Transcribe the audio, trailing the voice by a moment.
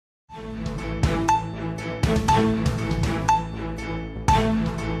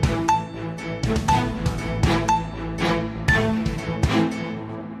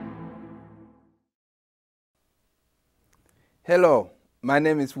Hello, my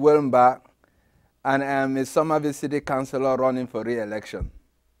name is Mbah, and I am a Somerville City Councillor running for re-election.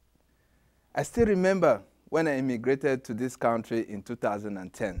 I still remember when I immigrated to this country in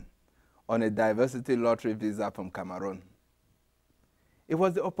 2010 on a diversity lottery visa from Cameroon. It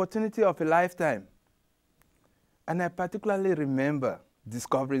was the opportunity of a lifetime, and I particularly remember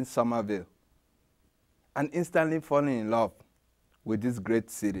discovering Somerville and instantly falling in love with this great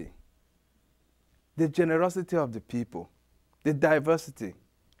city. The generosity of the people, the diversity,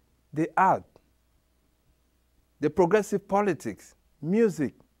 the art, the progressive politics,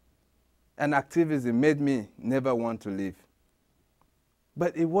 music, and activism made me never want to leave.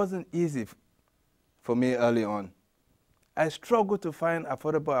 But it wasn't easy for me early on. I struggled to find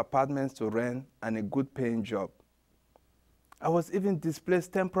affordable apartments to rent and a good paying job. I was even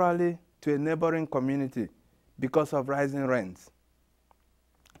displaced temporarily to a neighboring community because of rising rents.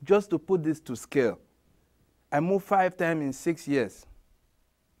 Just to put this to scale, I moved 5 times in 6 years.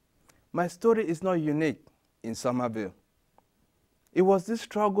 My story is not unique in Somerville. It was this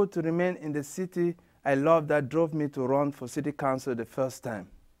struggle to remain in the city I love that drove me to run for city council the first time.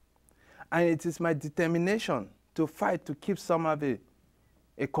 And it is my determination to fight to keep Somerville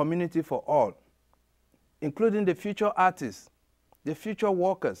a community for all, including the future artists, the future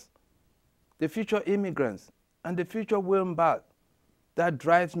workers, the future immigrants, and the future Mbah, that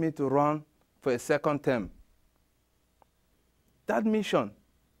drives me to run for a second term. That mission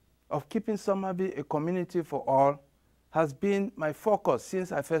of keeping Somerville a community for all has been my focus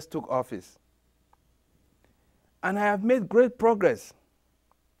since I first took office. And I have made great progress,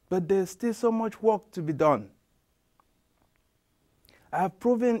 but there's still so much work to be done. I have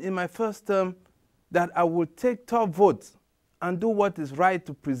proven in my first term that I will take tough votes and do what is right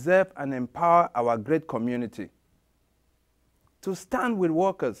to preserve and empower our great community, to stand with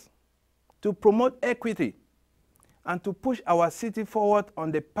workers, to promote equity, and to push our city forward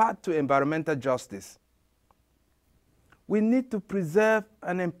on the path to environmental justice. We need to preserve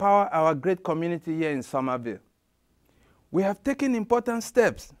and empower our great community here in Somerville. We have taken important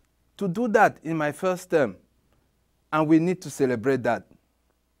steps to do that in my first term, and we need to celebrate that.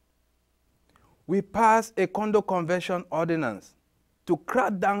 We passed a condo conversion ordinance to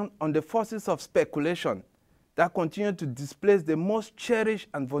crack down on the forces of speculation that continue to displace the most cherished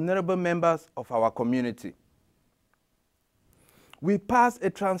and vulnerable members of our community. We passed a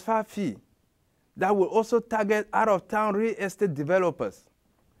transfer fee that will also target out-of-town real estate developers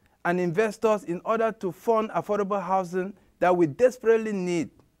and investors in order to fund affordable housing that we desperately need.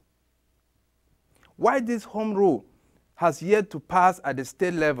 Why this home rule has yet to pass at the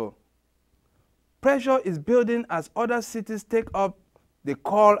state level? Pressure is building as other cities take up the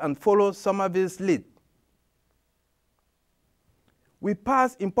call and follow Somerville's lead. We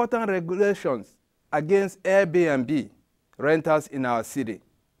passed important regulations against Airbnb renters in our city.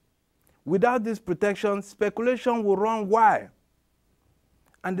 Without this protection, speculation will run wild,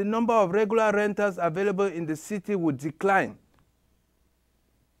 and the number of regular renters available in the city will decline.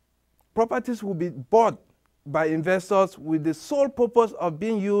 Properties will be bought by investors with the sole purpose of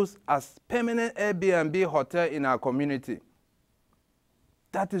being used as permanent Airbnb hotel in our community.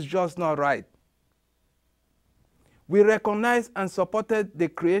 That is just not right. We recognized and supported the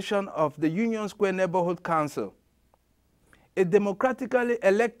creation of the Union Square Neighborhood Council, a democratically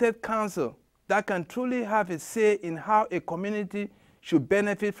elected council that can truly have a say in how a community should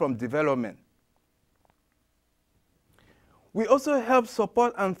benefit from development. We also helped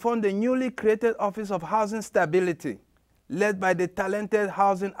support and fund the newly created Office of Housing Stability, led by the talented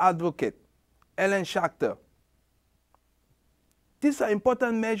housing advocate, Ellen Schachter. These are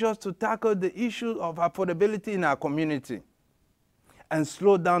important measures to tackle the issue of affordability in our community and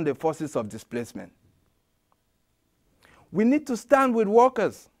slow down the forces of displacement. We need to stand with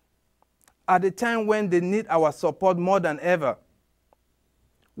workers at a time when they need our support more than ever.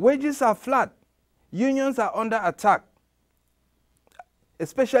 Wages are flat. Unions are under attack,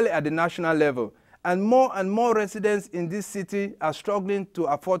 especially at the national level, and more residents in this city are struggling to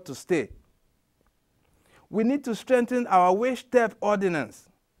afford to stay. We need to strengthen our wage theft ordinance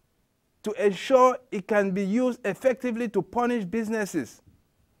to ensure it can be used effectively to punish businesses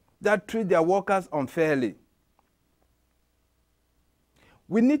that treat their workers unfairly.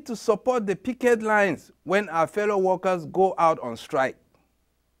 We need to support the picket lines when our fellow workers go out on strike.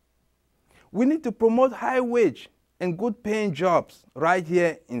 We need to promote high wage and good paying jobs right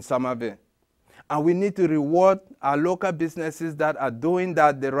here in Somerville. And we need to reward our local businesses that are doing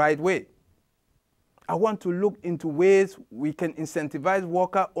that the right way. I want to look into ways we can incentivize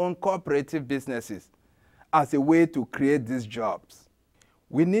worker-owned cooperative businesses as a way to create these jobs.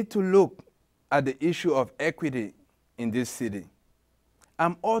 We need to look at the issue of equity in this city.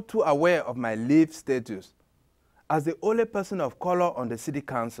 I'm all too aware of my leave status as the only person of color on the city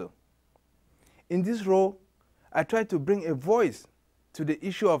council. In this role, I try to bring a voice to the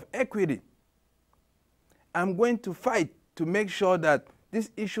issue of equity. I'm going to fight to make sure that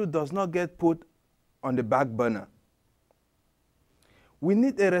this issue does not get put on the back burner. We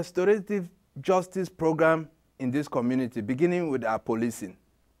need a restorative justice program in this community, beginning with our policing.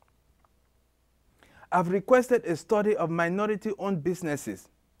 I've requested a study of minority-owned businesses,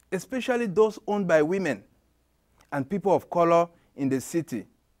 especially those owned by women and people of color in the city.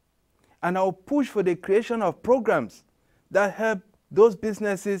 And I'll push for the creation of programs that help those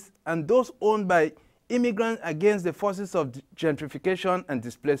businesses and those owned by immigrants against the forces of gentrification and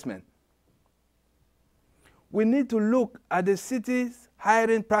displacement. We need to look at the city's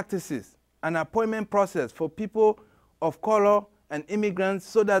hiring practices and appointment process for people of color and immigrants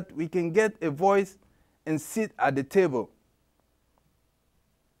so that we can get a voice and sit at the table.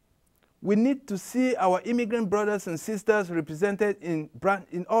 We need to see our immigrant brothers and sisters represented in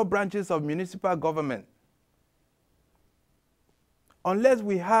all branches of municipal government. Unless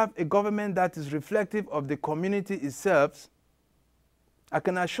we have a government that is reflective of the community itself, I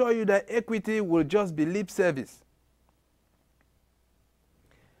can assure you that equity will just be lip service.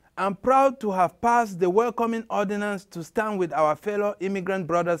 I'm proud to have passed the welcoming ordinance to stand with our fellow immigrant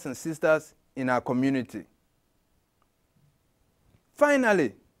brothers and sisters in our community.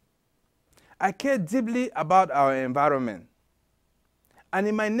 Finally, I care deeply about our environment. And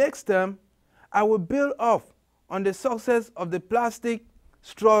in my next term, I will build off on the success of the plastic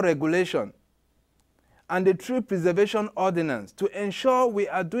straw regulation and the tree preservation ordinance to ensure we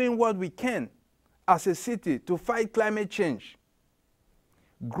are doing what we can as a city to fight climate change,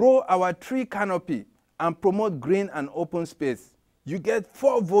 grow our tree canopy, and promote green and open space. You get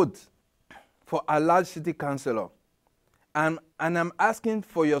 4 votes for a large city councillor, and I'm asking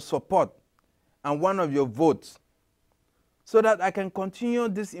for your support and one of your votes so that I can continue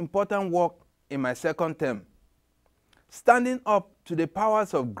this important work in my second term, standing up to the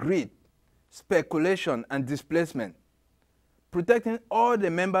powers of greed, speculation, and displacement, protecting all the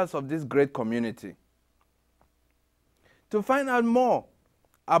members of this great community. To find out more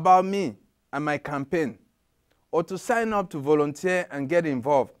about me and my campaign, or to sign up to volunteer and get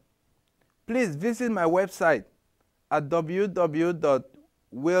involved, please visit my website at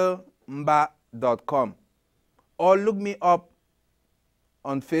www.willmbah.com or look me up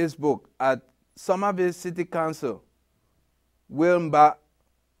on Facebook at Somerville City Council, Mbah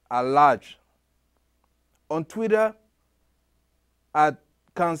at large. On Twitter at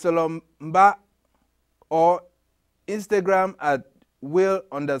Councillor Mbah or Instagram at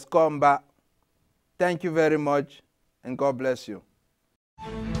Will_Mbah. Thank you very much and God bless you.